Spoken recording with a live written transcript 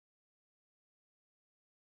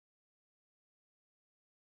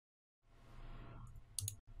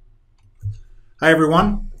Hi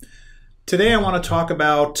everyone. Today I want to talk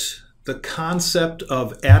about the concept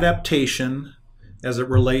of adaptation as it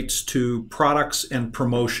relates to products and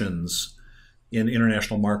promotions in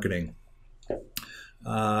international marketing.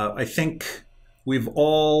 I think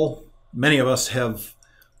many of us have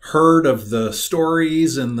heard of the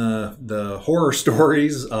stories and the horror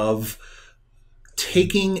stories of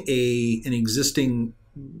taking an existing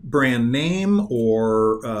brand name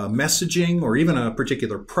or messaging or even a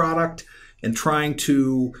particular product and trying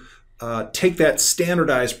to take that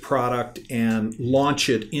standardized product and launch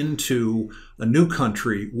it into a new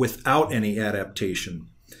country without any adaptation.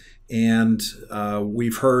 And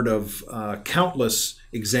we've heard of countless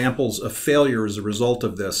examples of failure as a result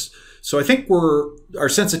of this. So I think our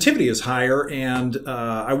sensitivity is higher, and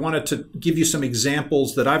I wanted to give you some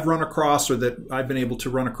examples that I've run across or that I've been able to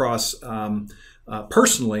run across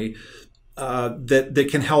personally that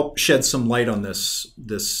can help shed some light on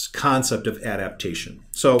this concept of adaptation.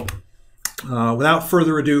 So without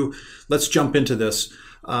further ado, let's jump into this.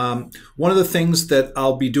 One of the things that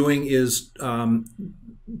I'll be doing is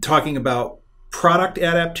talking about product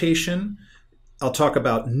adaptation. I'll talk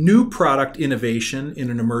about new product innovation in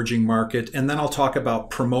an emerging market, and then I'll talk about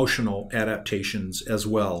promotional adaptations as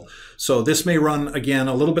well. So this may run, again,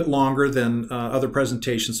 a little bit longer than other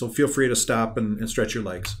presentations, so feel free to stop and stretch your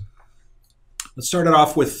legs. Let's start it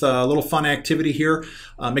off with a little fun activity here.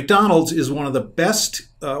 McDonald's is one of the best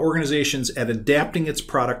organizations at adapting its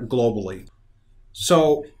product globally.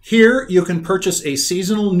 So here you can purchase a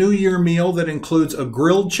seasonal New Year meal that includes a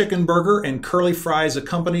grilled chicken burger and curly fries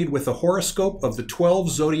accompanied with a horoscope of the 12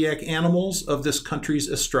 zodiac animals of this country's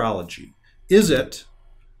astrology. Is it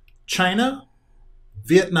China,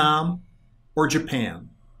 Vietnam, or Japan?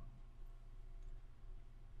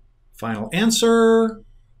 Final answer: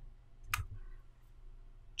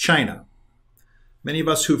 China. Many of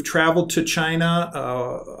us who've traveled to China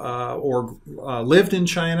or lived in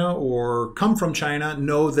China or come from China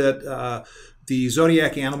know that the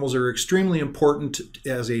zodiac animals are extremely important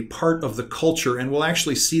as a part of the culture, and we'll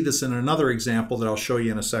actually see this in another example that I'll show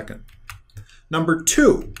you in a second. Number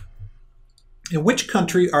 2, in which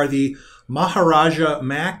country are the Maharaja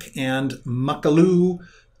Mac and Makaloo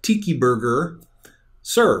Tiki Burger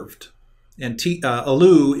served? And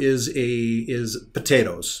aloo is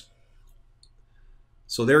potatoes.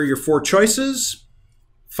 So there are your 4 choices.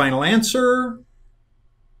 Final answer.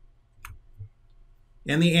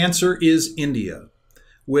 And the answer is India,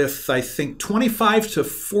 with I think 25 to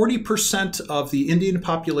 40% of the Indian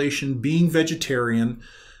population being vegetarian.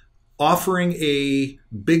 Offering a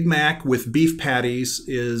Big Mac with beef patties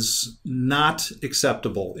is not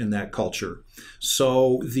acceptable in that culture.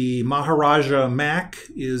 So the Maharaja Mac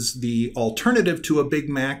is the alternative to a Big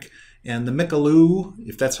Mac, and the Mikaloo,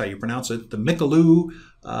 if that's how you pronounce it, the Mikaloo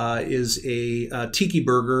is a tiki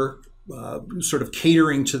burger, sort of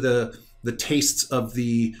catering to the tastes of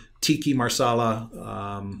the tiki marsala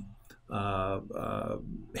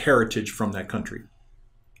heritage from that country.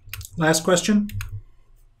 Last question.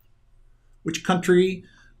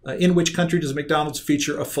 In which country does McDonald's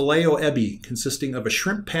feature a filet-o-ebi consisting of a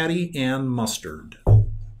shrimp patty and mustard?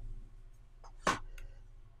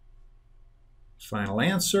 Final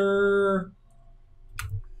answer.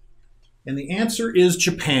 And the answer is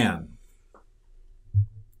Japan.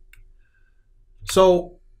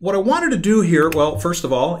 So what I wanted to do here, well, first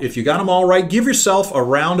of all, if you got them all right, give yourself a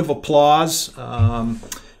round of applause, and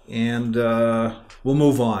we'll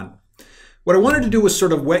move on. What I wanted to do was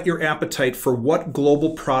sort of whet your appetite for what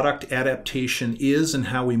global product adaptation is and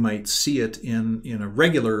how we might see it in a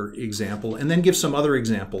regular example, and then give some other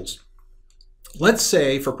examples. Let's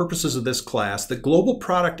say, for purposes of this class, that global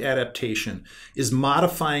product adaptation is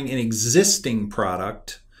modifying an existing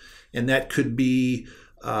product, and that could be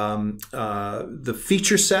the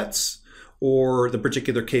feature sets or the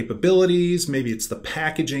particular capabilities. Maybe it's the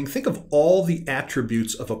packaging. Think of all the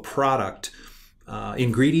attributes of a product,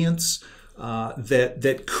 ingredients,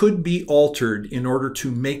 that could be altered in order to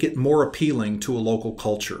make it more appealing to a local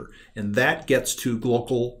culture. And that gets to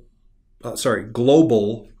global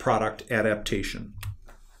product adaptation.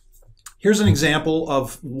 Here's an example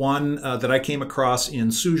of one that I came across in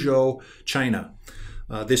Suzhou, China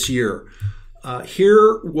this year.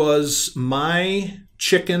 Here was my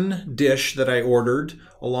chicken dish that I ordered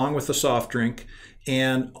along with a soft drink.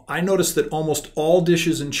 And I noticed that almost all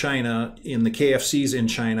dishes in China, in the KFCs in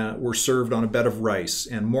China, were served on a bed of rice.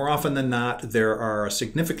 And more often than not, there are a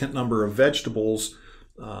significant number of vegetables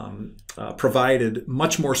provided,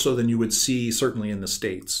 much more so than you would see certainly in the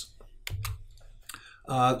States.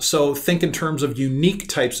 So think in terms of unique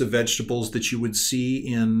types of vegetables that you would see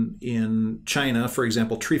in China, for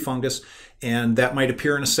example, tree fungus, and that might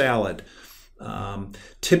appear in a salad.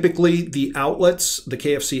 Typically, the outlets, the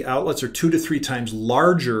KFC outlets, are 2 to 3 times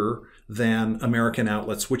larger than American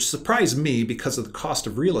outlets, which surprised me because of the cost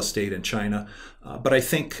of real estate in China. But I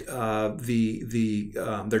think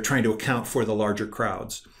they're trying to account for the larger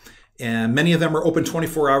crowds. And many of them are open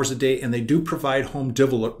 24 hours a day, and they do provide home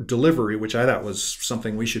delivery, which I thought was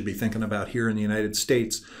something we should be thinking about here in the United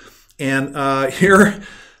States. And here,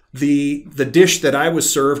 the dish that I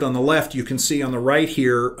was served on the left, you can see on the right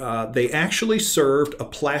here, they actually served a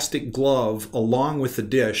plastic glove along with the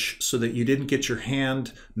dish so that you didn't get your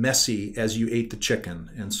hand messy as you ate the chicken.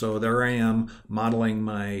 And so there I am modeling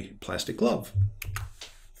my plastic glove.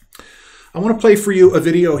 I want to play for you a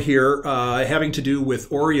video here having to do with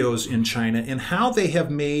Oreos in China and how they have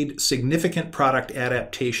made significant product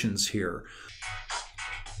adaptations here.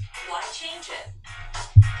 Why change it?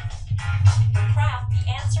 For Kraft, the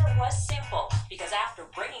answer was simple, because after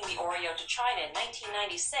bringing the Oreo to China in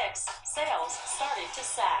 1996, sales started to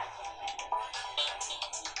sag.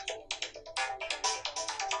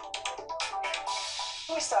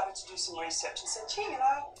 We started to do some research and said, gee,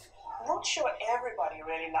 I'm not sure everybody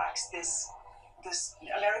really likes this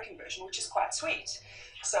American version, which is quite sweet.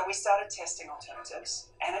 So we started testing alternatives,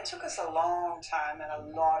 and it took us a long time and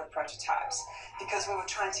a lot of prototypes because we were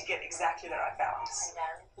trying to get exactly the right balance.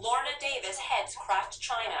 Lorna Davis heads Kraft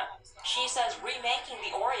China. She says remaking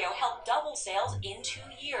the Oreo helped double sales in 2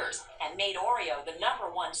 years and made Oreo the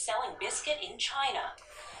 #1 selling biscuit in China.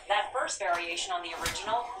 That first variation on the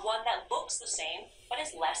original, one that looks the same but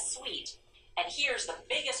is less sweet. And here's the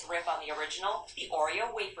biggest rip on the original, the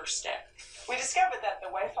Oreo wafer stick. We discovered that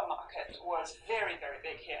the wafer market was very, very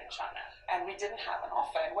big here in China, and we didn't have an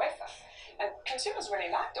offer in wafer. And consumers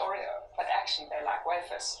really liked Oreo, but actually they like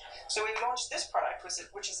wafers. So we launched this product,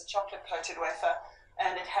 which is a chocolate-coated wafer,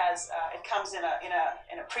 and it comes in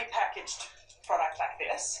a pre-packaged product like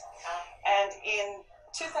this. And in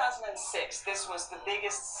 2006, this was the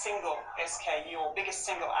biggest single SKU, or biggest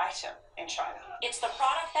single item in China. It's the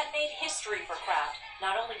product that made history for Kraft,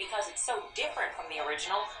 not only because it's so different from the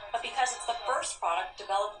original, but because it's the first product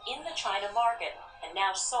developed in the China market and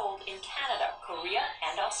now sold in Canada, Korea,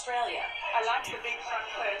 and Australia. I like the big front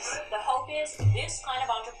face. The hope is this kind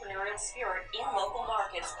of entrepreneurial spirit in local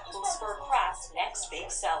markets will spur Kraft's next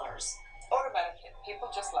big sellers. Or about a kid. People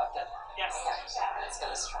just loved it. Yes. Let's go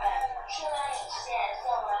this try.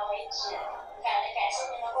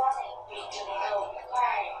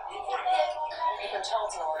 You can tell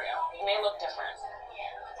it's an Oreo. It may look different.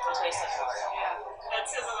 It tastes like an Oreo. Yeah. That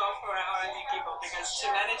says a lot for our R&D people, because to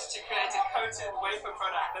manage to create a coated wafer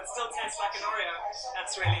product that still tastes like an Oreo,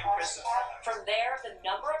 that's really impressive. From there, the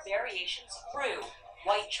number of variations grew.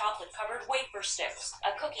 White chocolate-covered wafer sticks,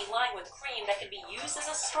 a cookie lined with cream that can be used as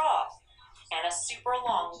a straw, and a super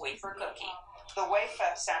long wafer cookie. The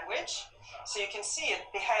wafer sandwich, so you can see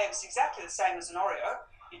it behaves exactly the same as an Oreo.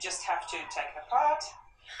 You just have to take it apart,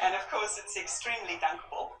 and of course it's extremely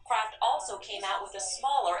dunkable. Kraft also came out with a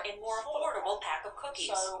smaller and more affordable pack of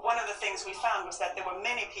cookies. So one of the things we found was that there were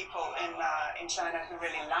many people in China who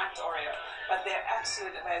really liked Oreo, but their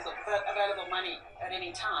absolute available money at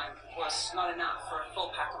any time was not enough for a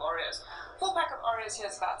full pack of Oreos. Full pack of Oreos here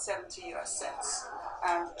is about 70 US cents.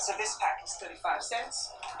 So this pack is 35 cents,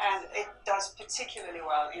 and it does particularly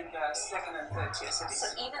well in the second and third tier cities. So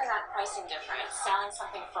even that pricing difference, selling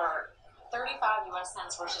something for 35 US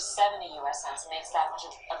cents versus 70 US cents makes that much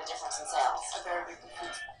of a difference in sales. A very big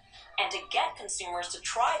difference. And to get consumers to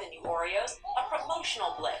try the new Oreos, a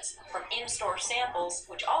promotional blitz from in-store samples,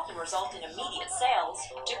 which often result in immediate sales,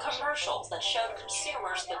 to commercials that showed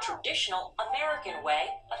consumers the traditional American way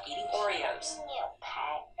of eating Oreos.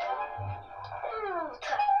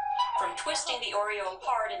 From twisting the Oreo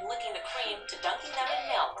apart and licking the cream to dunking them in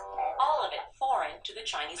milk, all of it foreign to the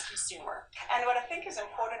Chinese consumer. And what I think is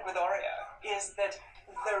important with Oreo is that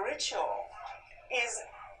the ritual is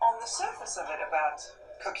on the surface of it about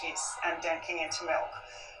cookies and dunking into milk.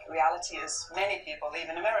 The reality is many people,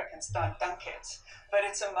 even Americans, don't dunk it. But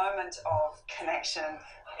it's a moment of connection.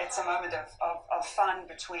 It's a moment of fun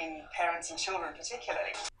between parents and children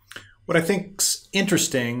particularly. What I think's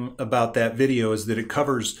interesting about that video is that it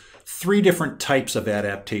covers 3 different types of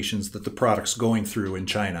adaptations that the product's going through in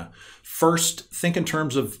China. First, think in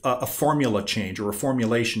terms of a formula change or a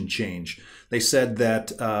formulation change. They said that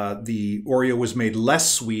the Oreo was made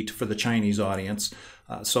less sweet for the Chinese audience.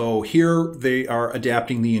 So here they are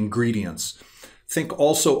adapting the ingredients. Think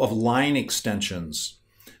also of line extensions.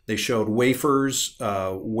 They showed wafers,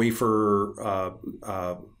 I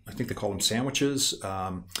think they call them sandwiches,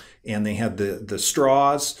 and they had the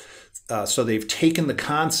straws. So they've taken the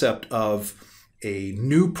concept of a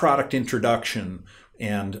new product introduction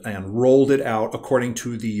and rolled it out according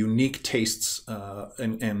to the unique tastes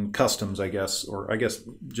and customs, I guess, or I guess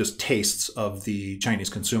just tastes of the Chinese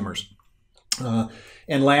consumers.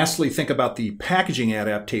 And lastly, think about the packaging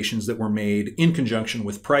adaptations that were made in conjunction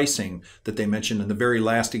with pricing that they mentioned in the very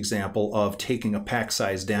last example of taking a pack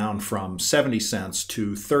size down from 70 cents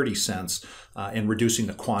to 30 cents and reducing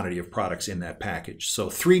the quantity of products in that package. So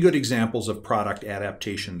 3 good examples of product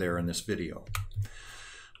adaptation there in this video.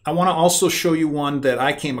 I want to also show you one that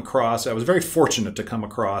I came across. I was very fortunate to come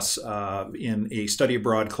across in a study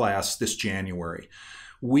abroad class this January.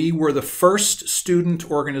 We were the first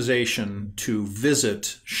student organization to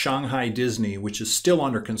visit Shanghai Disney, which is still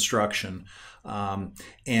under construction. I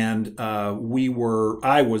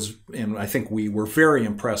think we were very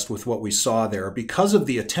impressed with what we saw there because of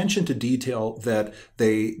the attention to detail that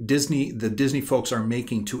the Disney folks are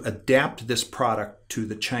making to adapt this product to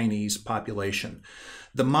the Chinese population.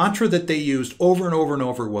 The mantra that they used over and over and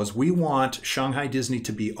over was, we want Shanghai Disney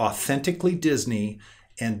to be authentically Disney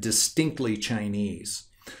and distinctly Chinese.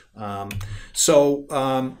 Here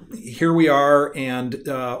we are, and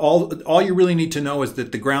all you really need to know is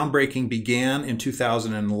that the groundbreaking began in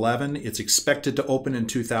 2011. It's expected to open in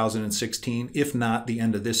 2016, if not the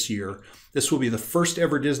end of this year. This will be the first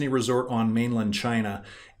ever Disney resort on mainland China.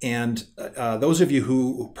 And those of you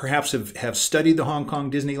who perhaps have studied the Hong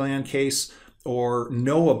Kong Disneyland case or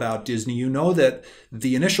know about Disney, you know that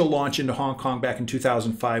the initial launch into Hong Kong back in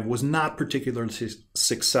 2005 was not particularly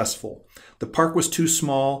successful. The park was too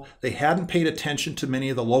small, they hadn't paid attention to many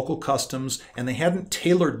of the local customs, and they hadn't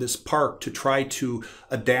tailored this park to try to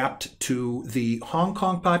adapt to the Hong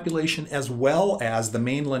Kong population as well as the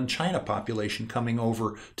mainland China population coming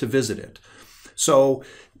over to visit it. So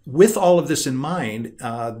with all of this in mind,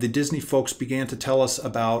 the Disney folks began to tell us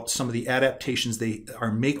about some of the adaptations they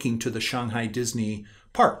are making to the Shanghai Disney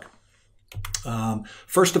park.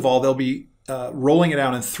 First of all, they'll be rolling it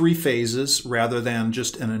out in 3 phases rather than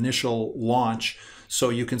just an initial launch. So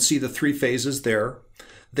you can see the 3 phases there.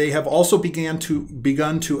 They have also begun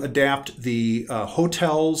to adapt the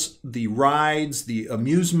hotels, the rides, the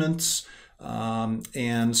amusements,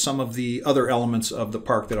 and some of the other elements of the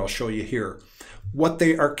park that I'll show you here. What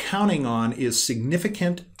they are counting on is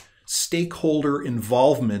significant stakeholder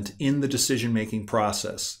involvement in the decision-making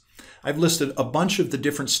process. I've listed a bunch of the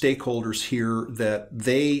different stakeholders here that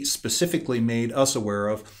they specifically made us aware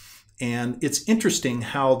of, and it's interesting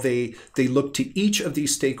how they look to each of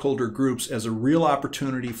these stakeholder groups as a real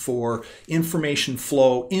opportunity for information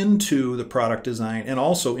flow into the product design and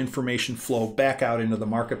also information flow back out into the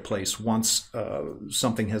marketplace once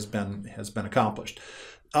something has been accomplished.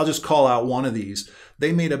 I'll just call out one of these.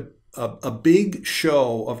 They made a big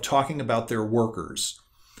show of talking about their workers.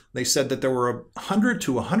 They said that there were 100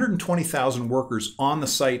 to 120,000 workers on the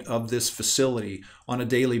site of this facility on a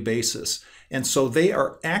daily basis. And so they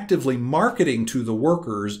are actively marketing to the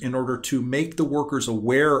workers in order to make the workers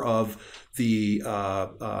aware of the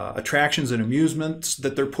attractions and amusements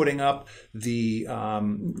that they're putting up, the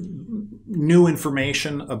new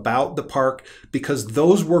information about the park, because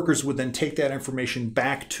those workers would then take that information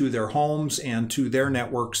back to their homes and to their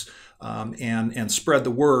networks and spread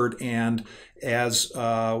the word. And as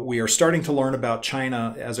we are starting to learn about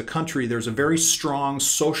China as a country, there's a very strong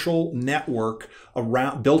social network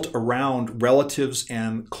built around relatives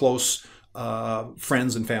and close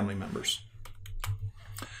friends and family members.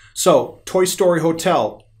 So, Toy Story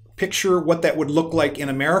Hotel. Picture what that would look like in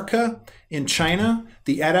America. In China,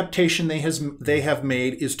 the adaptation they have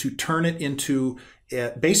made is to turn it into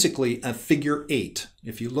basically a figure 8.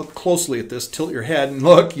 If you look closely at this, tilt your head and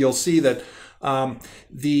look, you'll see that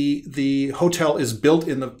the hotel is built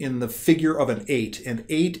in the figure of an 8, and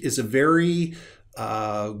 8 is a very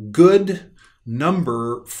good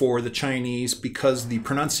number for the Chinese because the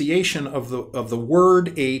pronunciation of the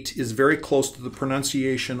word 8 is very close to the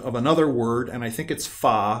pronunciation of another word, and I think it's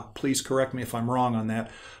fa. Please correct me if I'm wrong on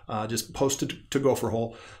that. Just post it to Gopher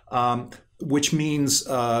Hole, which means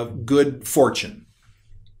good fortune.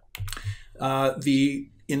 The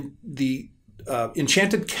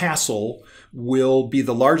Enchanted Castle will be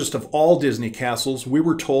the largest of all Disney castles. We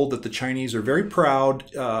were told that the Chinese are very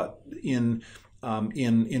proud in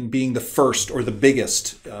being the first or the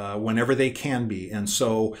biggest whenever they can be. And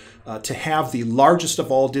so to have the largest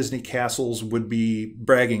of all Disney castles would be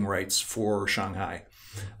bragging rights for Shanghai.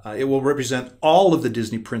 It will represent all of the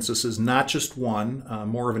Disney princesses, not just one,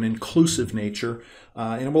 more of an inclusive nature.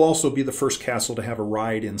 And it will also be the first castle to have a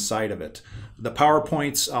ride inside of it. The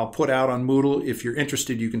PowerPoints I'll put out on Moodle. If you're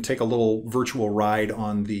interested, you can take a little virtual ride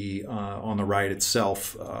on the ride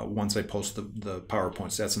itself once I post the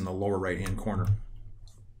PowerPoints. That's in the lower right-hand corner.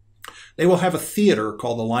 They will have a theater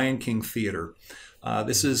called the Lion King Theater.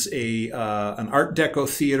 This is an Art Deco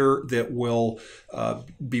theater that will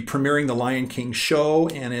be premiering the Lion King show,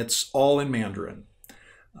 and it's all in Mandarin.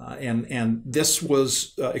 And this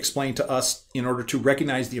was explained to us in order to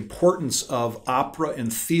recognize the importance of opera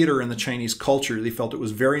and theater in the Chinese culture. They felt it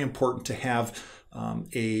was very important to have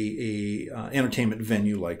a entertainment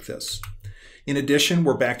venue like this. In addition,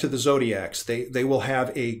 we're back to the Zodiacs. They will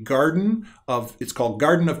have a garden it's called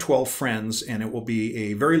Garden of 12 Friends, and it will be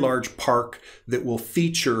a very large park that will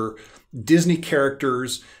feature Disney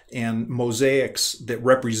characters and mosaics that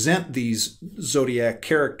represent these Zodiac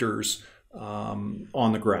characters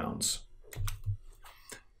on the grounds.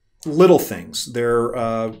 Little things. They're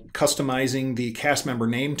customizing the cast member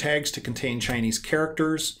name tags to contain Chinese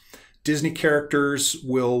characters. Disney characters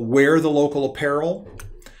will wear the local apparel.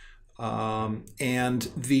 And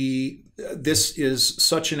this is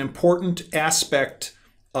such an important aspect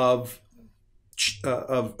of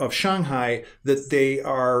Shanghai that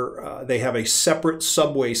they have a separate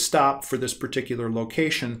subway stop for this particular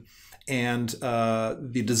location, and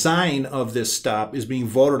the design of this stop is being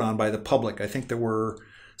voted on by the public. I think there were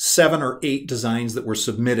 7 or 8 designs that were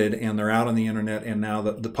submitted, and they're out on the internet, and now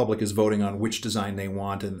the public is voting on which design they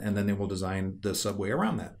want, and then they will design the subway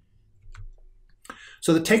around that.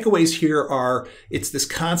 So the takeaways here are, it's this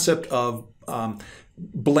concept of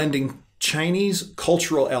blending Chinese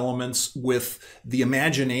cultural elements with the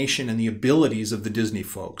imagination and the abilities of the Disney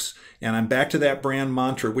folks. And I'm back to that brand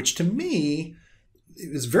mantra, which to me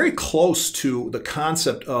is very close to the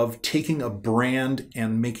concept of taking a brand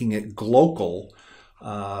and making it global.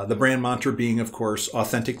 The brand mantra being, of course,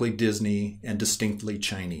 authentically Disney and distinctly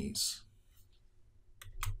Chinese.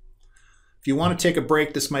 If you want to take a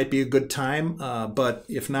break, this might be a good time, but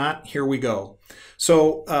if not, here we go.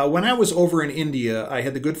 So when I was over in India, I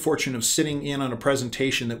had the good fortune of sitting in on a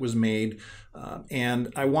presentation that was made,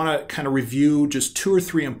 and I want to kind of review just 2 or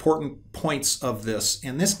 3 important points of this,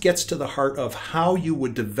 and this gets to the heart of how you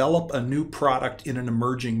would develop a new product in an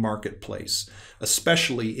emerging marketplace,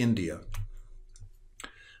 especially India.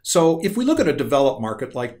 So if we look at a developed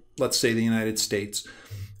market like, let's say, the United States,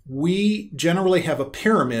 we generally have a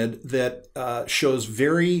pyramid that shows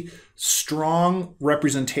very strong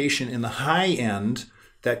representation in the high end.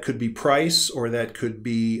 That could be price, or that could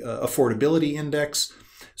be affordability index.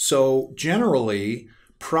 So generally,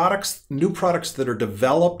 new products that are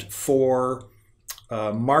developed for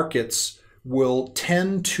markets will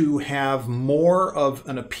tend to have more of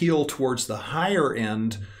an appeal towards the higher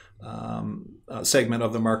end segment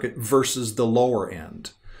of the market versus the lower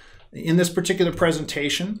end. In this particular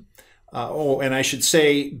presentation, and I should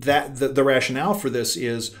say that the rationale for this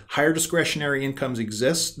is higher discretionary incomes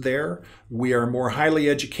exist there. We are more highly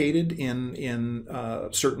educated in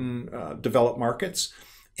certain developed markets,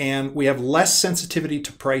 and we have less sensitivity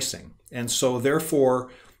to pricing. And so therefore,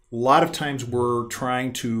 a lot of times we're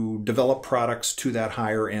trying to develop products to that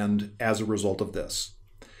higher end as a result of this.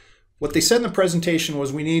 What they said in the presentation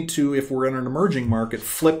was we need to, if we're in an emerging market,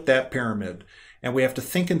 flip that pyramid. And we have to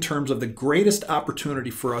think in terms of the greatest opportunity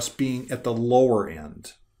for us being at the lower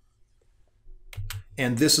end.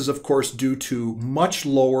 And this is, of course, due to much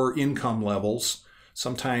lower income levels.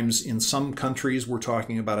 Sometimes in some countries, we're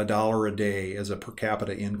talking about $1 a day as a per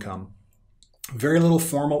capita income. Very little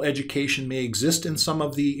formal education may exist in some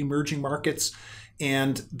of the emerging markets,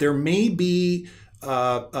 and there may be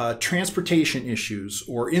transportation issues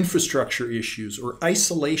or infrastructure issues or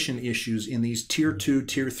isolation issues in these tier 2,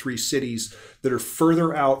 tier 3 cities that are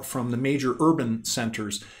further out from the major urban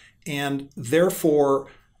centers. And therefore,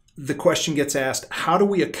 the question gets asked, how do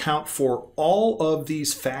we account for all of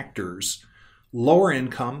these factors? Lower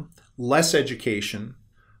income, less education,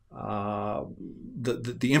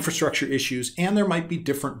 the infrastructure issues, and there might be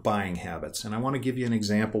different buying habits. And I want to give you an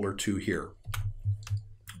example or 2 here.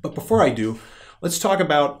 But before I do, let's talk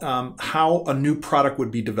about how a new product would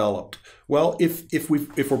be developed. Well, if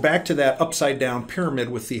we're back to that upside down pyramid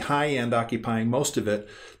with the high end occupying most of it,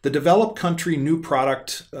 the developed country new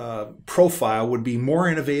product profile would be more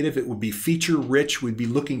innovative. It would be feature rich. We'd be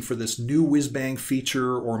looking for this new whiz bang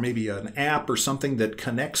feature or maybe an app or something that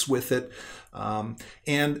connects with it.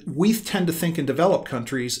 And we tend to think in developed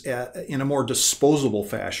countries in a more disposable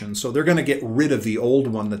fashion. So they're going to get rid of the old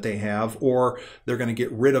one that they have, or they're going to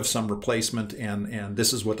get rid of some replacement, and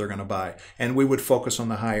this is what they're going to buy. And we would focus on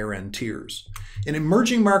the higher end tiers. In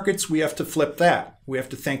emerging markets, we have to flip that. We have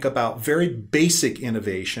to think about very basic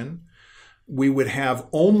innovation. We would have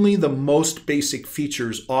only the most basic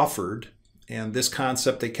features offered. And this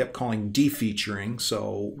concept they kept calling defeaturing,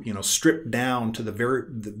 so stripped down to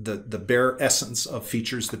the bare essence of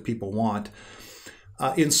features that people want.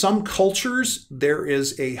 In some cultures, there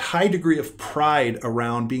is a high degree of pride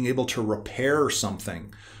around being able to repair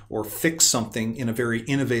something or fix something in a very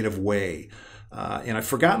innovative way. And I've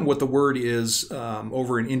forgotten what the word is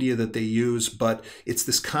over in India that they use, but it's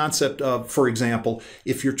this concept of, for example,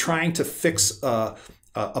 if you're trying to fix a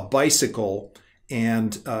bicycle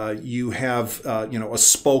and you have a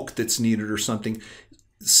spoke that's needed or something,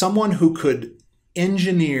 someone who could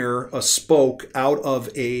engineer a spoke out of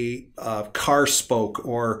a car spoke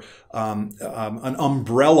or an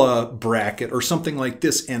umbrella bracket or something like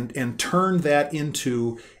this and turn that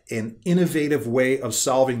into an innovative way of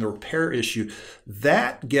solving the repair issue,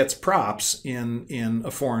 that gets props in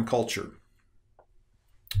a foreign culture.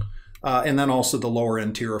 And then also the lower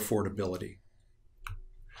end tier affordability.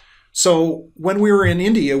 So when we were in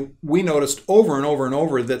India, we noticed over and over and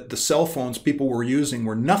over that the cell phones people were using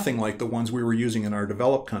were nothing like the ones we were using in our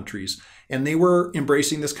developed countries. And they were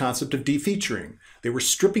embracing this concept of defeaturing. They were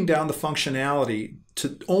stripping down the functionality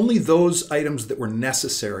to only those items that were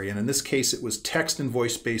necessary. And in this case, it was text and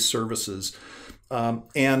voice-based services.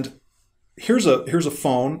 And here's a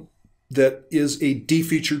phone that is a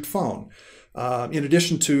defeatured phone. In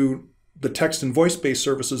addition to the text and voice-based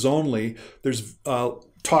services only, there's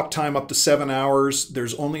talk time up to 7 hours.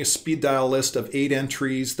 There's only a speed dial list of 8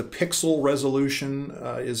 entries. The pixel resolution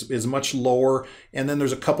is much lower. And then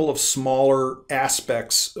there's a couple of smaller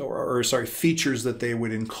aspects or features that they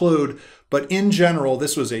would include. But in general,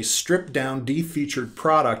 this was a stripped down, defeatured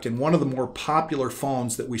product and one of the more popular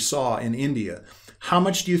phones that we saw in India. How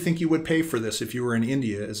much do you think you would pay for this if you were in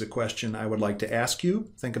India is a question I would like to ask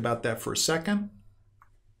you. Think about that for a second.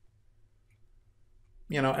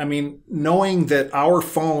 Knowing that our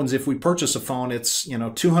phones, if we purchase a phone, it's,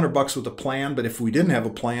 $200 with a plan. But if we didn't have a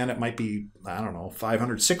plan, it might be, I don't know, $500,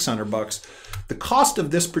 $600. The cost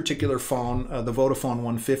of this particular phone, the Vodafone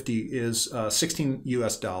 150, is $16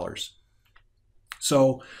 US.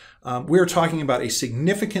 So we're talking about a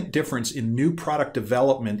significant difference in new product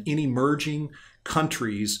development in emerging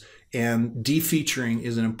countries, and defeaturing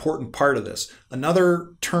is an important part of this.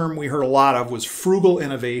 Another term we heard a lot of was frugal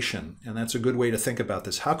innovation, and that's a good way to think about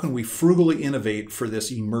this. How can we frugally innovate for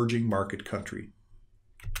this emerging market country?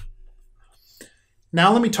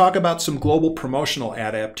 Now let me talk about some global promotional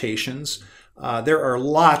adaptations. There are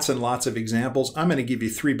lots and lots of examples. I'm going to give you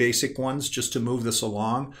 3 basic ones just to move this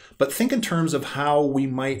along, but think in terms of how we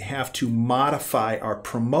might have to modify our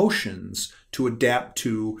promotions to adapt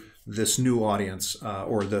to this new audience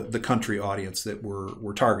or the country audience that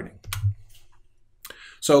we're targeting.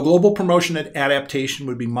 So global promotion adaptation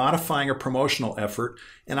would be modifying a promotional effort,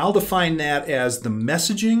 and I'll define that as the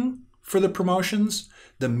messaging for the promotions,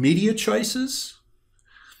 the media choices,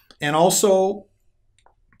 and also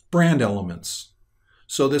brand elements.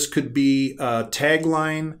 So this could be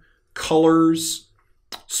tagline, colors,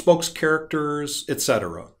 spokes characters,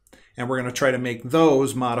 etc. And we're going to try to make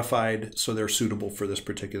those modified so they're suitable for this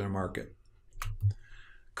particular market. A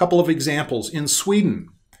couple of examples. In Sweden,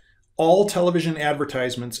 all television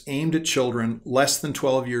advertisements aimed at children less than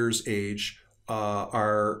 12 years age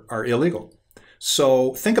are illegal.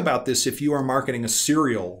 So think about this if you are marketing a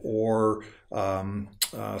cereal or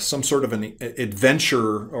some sort of an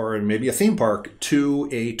adventure or maybe a theme park to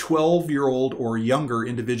a 12-year-old or younger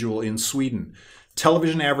individual in Sweden.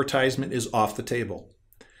 Television advertisement is off the table.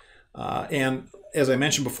 And as I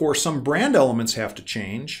mentioned before, some brand elements have to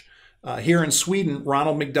change. Here in Sweden,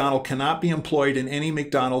 Ronald McDonald cannot be employed in any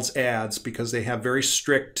McDonald's ads because they have very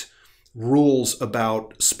strict rules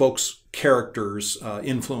about spokes characters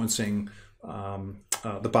influencing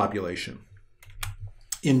the population.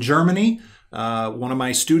 In Germany, one of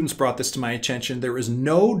my students brought this to my attention. There is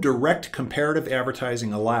no direct comparative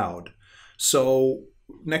advertising allowed. So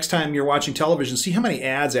next time you're watching television, see how many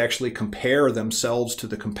ads actually compare themselves to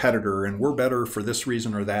the competitor and we're better for this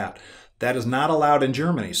reason or that. That is not allowed in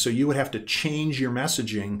Germany. So you would have to change your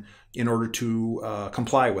messaging in order to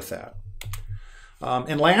comply with that.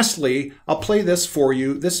 And lastly, I'll play this for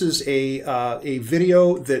you. This is a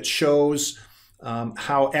video that shows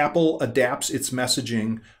how Apple adapts its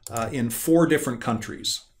messaging in 4 different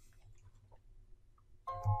countries.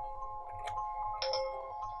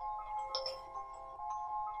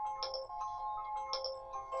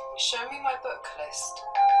 Show me my book list.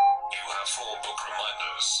 You have 4 book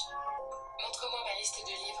reminders. Montre-moi ma liste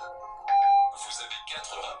de livres. Vous avez 4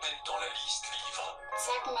 rappels dans la liste livres.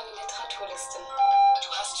 Zeig mir meine Literaturliste. Du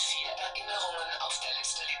hast 4 Erinnerungen auf der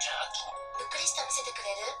Liste Literatur. ブックリスト見せてく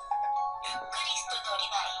れる？ブックリストとリ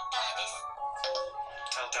マインダーです。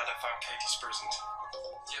Tell Dad I found Katie's present.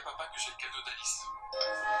 Dis à Papa que j'ai le cadeau d'Alice.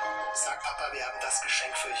 Sag Papa, wir haben das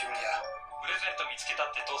Geschenk für Julia. プレゼント見つけた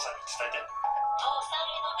って父さんに伝えて。父さん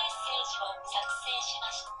へのメッセージを作成しま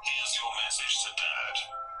した。 Here's your message to Dad.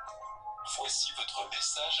 Voici votre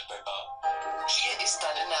message, Papa. Hier ist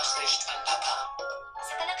deine Nachricht an Papa.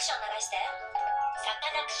 サカナクション流して。サカ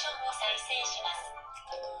ナクションを再生しま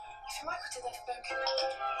す。Fais-moi écouter Daft Punk.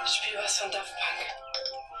 Je puis voir son Daft Punk.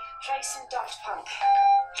 Face in Daft Punk.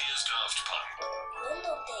 Here's Daft Punk. ロン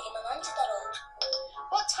ドンって今何時だろう？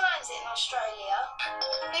 What time is it in Australia?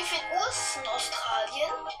 If it was in Australien?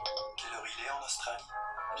 Quelle heure il est en Australie?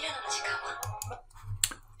 ミラノの時間は？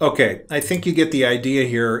 Okay, I think you get the idea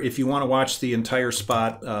here. If you want to watch the entire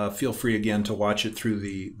spot, feel free again to watch it through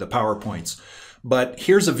the PowerPoints. But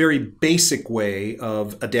here's a very basic way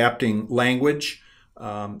of adapting language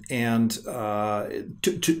across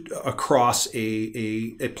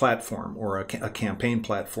a platform or a campaign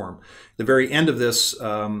platform. The very end of this,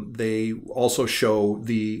 they also show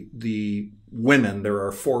the women. There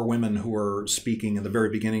are 4 women who are speaking in the very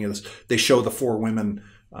beginning of this. They show the 4 women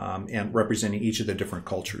and representing each of the different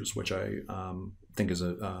cultures, which I think is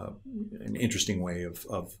an interesting way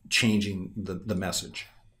of changing the message.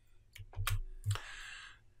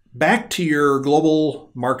 Back to your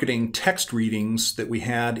global marketing text readings that we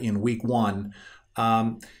had in week 1,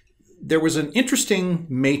 there was an interesting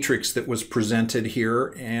matrix that was presented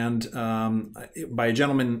here, and by a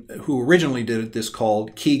gentleman who originally did this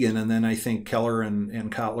called Keegan, and then I think Keller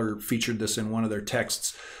and Kotler featured this in one of their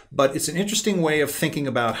texts. But it's an interesting way of thinking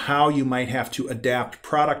about how you might have to adapt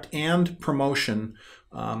product and promotion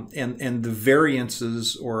and the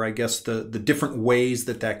variances, or I guess the different ways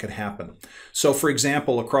that could happen. So for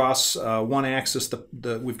example, across one axis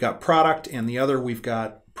we've got product, and the other we've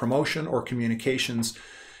got promotion or communications.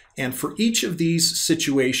 And for each of these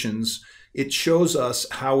situations, it shows us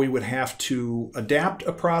how we would have to adapt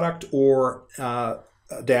a product or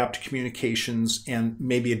adapt communications, and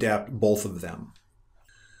maybe adapt both of them.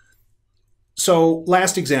 So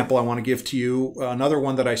last example I want to give to you, another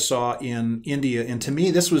one that I saw in India, and to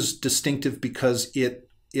me this was distinctive because it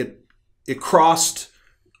crossed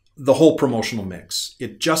the whole promotional mix.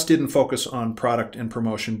 It just didn't focus on product and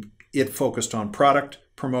promotion. It focused on product,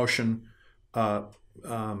 promotion,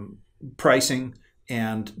 pricing,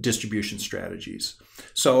 and distribution strategies.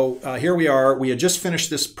 So here we are. We had just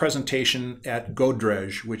finished this presentation at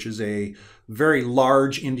Godrej, which is a very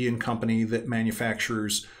large Indian company that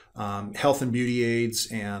manufactures health and beauty aids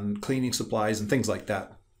and cleaning supplies and things like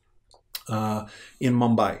that in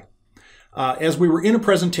Mumbai. As we were in a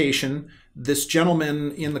presentation, this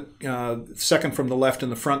gentleman in the second from the left in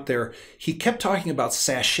the front there, he kept talking about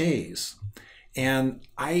sachets. And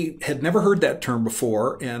I had never heard that term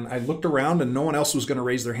before, and I looked around and no one else was going to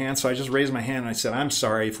raise their hand, so I just raised my hand and I said, I'm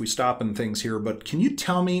sorry if we stop in things here, but can you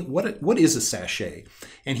tell me what is a sachet?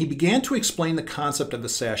 And he began to explain the concept of a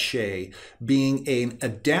sachet being an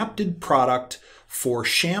adapted product for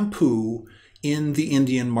shampoo in the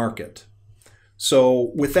Indian market.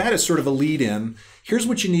 So with that as sort of a lead-in, here's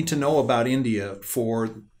what you need to know about India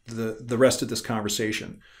for the rest of this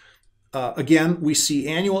conversation. Again, we see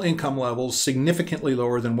annual income levels significantly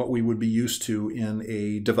lower than what we would be used to in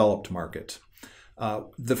a developed market.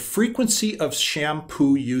 The frequency of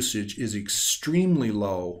shampoo usage is extremely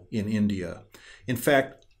low in India. In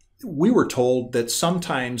fact, we were told that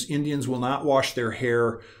sometimes Indians will not wash their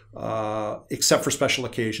hair except for special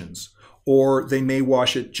occasions, or they may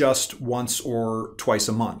wash it just once or twice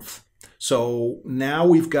a month. So now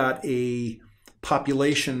we've got a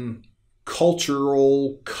population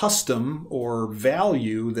cultural custom or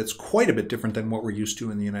value that's quite a bit different than what we're used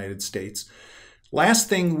to in the United States. Last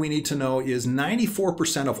thing we need to know is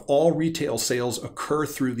 94% of all retail sales occur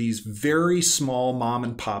through these very small mom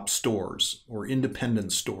and pop stores or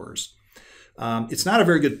independent stores. It's not a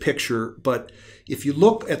very good picture, but if you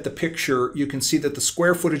look at the picture, you can see that the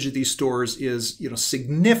square footage of these stores is,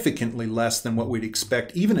 significantly less than what we'd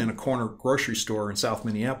expect, even in a corner grocery store in South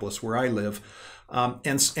Minneapolis, where I live.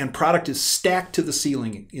 And product is stacked to the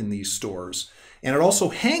ceiling in these stores. And it also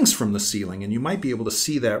hangs from the ceiling, and you might be able to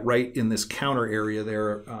see that right in this counter area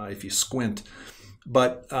there if you squint.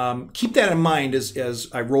 But keep that in mind as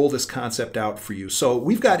I roll this concept out for you. So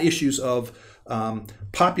we've got issues of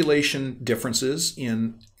population differences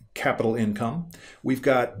in capital income. We've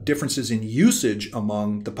got differences in usage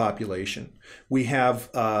among the population. We have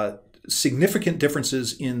significant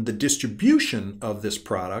differences in the distribution of this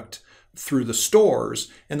product through the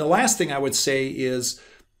stores. And the last thing I would say is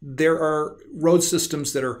there are road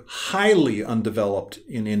systems that are highly undeveloped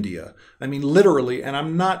in India. I mean, literally, and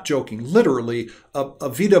I'm not joking, literally, a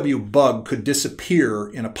VW Bug could disappear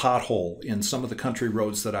in a pothole in some of the country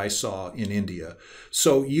roads that I saw in India.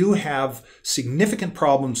 So you have significant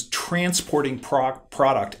problems transporting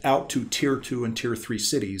product out to Tier 2 and Tier 3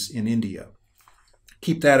 cities in India.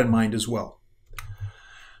 Keep that in mind as well.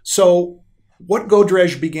 So what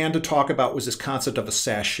Godrej began to talk about was this concept of a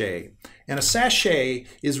sachet. And a sachet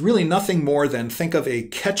is really nothing more than, think of a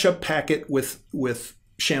ketchup packet with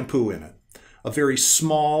shampoo in it. A very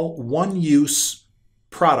small, one-use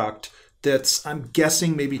product that's, I'm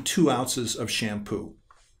guessing, maybe 2 ounces of shampoo.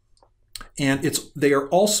 And they are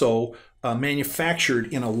also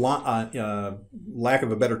manufactured in a lack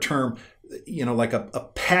of a better term, like a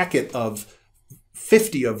packet of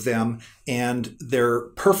 50 of them, and they're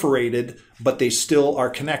perforated, but they still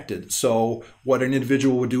are connected. So what an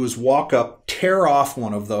individual would do is walk up, tear off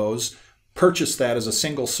one of those, purchase that as a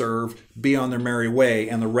single serve, be on their merry way,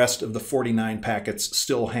 and the rest of the 49 packets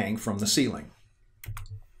still hang from the ceiling.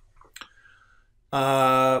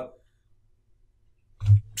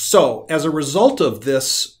 So as a result of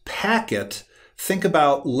this packet, think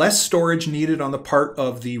about less storage needed on the part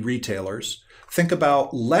of the retailers. Think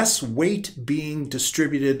about less weight being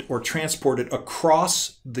distributed or transported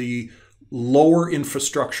across the lower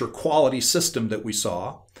infrastructure quality system that we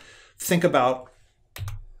saw. Think about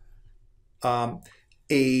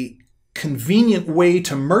a convenient way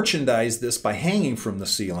to merchandise this by hanging from the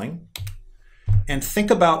ceiling. And think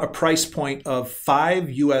about a price point of 5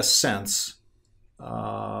 US cents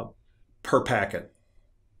per packet.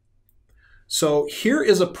 So here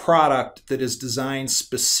is a product that is designed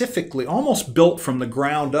specifically, almost built from the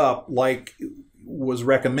ground up, like was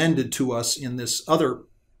recommended to us in this other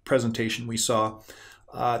presentation we saw,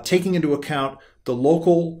 taking into account the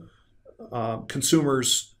local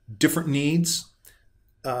consumers' different needs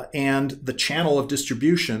and the channel of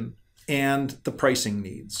distribution and the pricing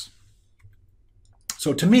needs.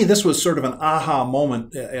 So to me, this was sort of an aha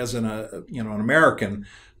moment as an American.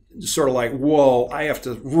 Sort of like, whoa, I have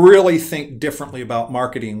to really think differently about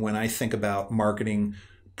marketing when I think about marketing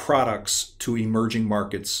products to emerging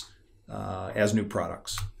markets as new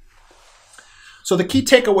products. So the key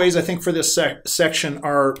takeaways, I think, for this section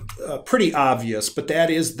are pretty obvious, but that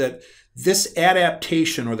is that this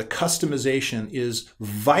adaptation or the customization is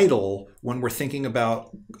vital when we're thinking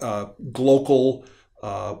about global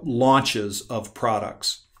launches of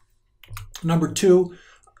products. Number 2,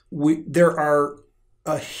 there are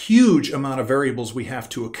a huge amount of variables we have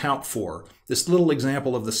to account for. This little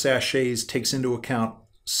example of the sachets takes into account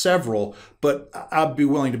several, but I'd be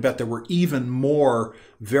willing to bet there were even more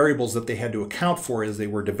variables that they had to account for as they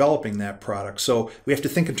were developing that product. So we have to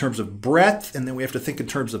think in terms of breadth, and then we have to think in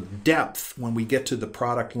terms of depth when we get to the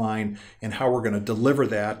product line and how we're going to deliver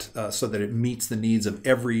that so that it meets the needs of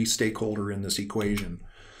every stakeholder in this equation.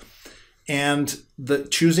 And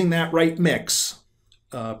choosing that right mix,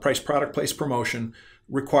 price, product, place, promotion,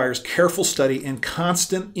 requires careful study and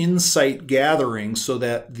constant insight gathering so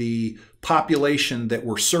that the population that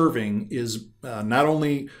we're serving is not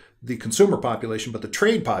only the consumer population, but the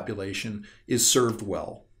trade population is served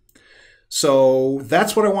well. So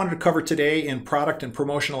that's what I wanted to cover today in product and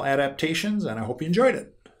promotional adaptations, and I hope you enjoyed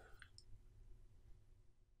it.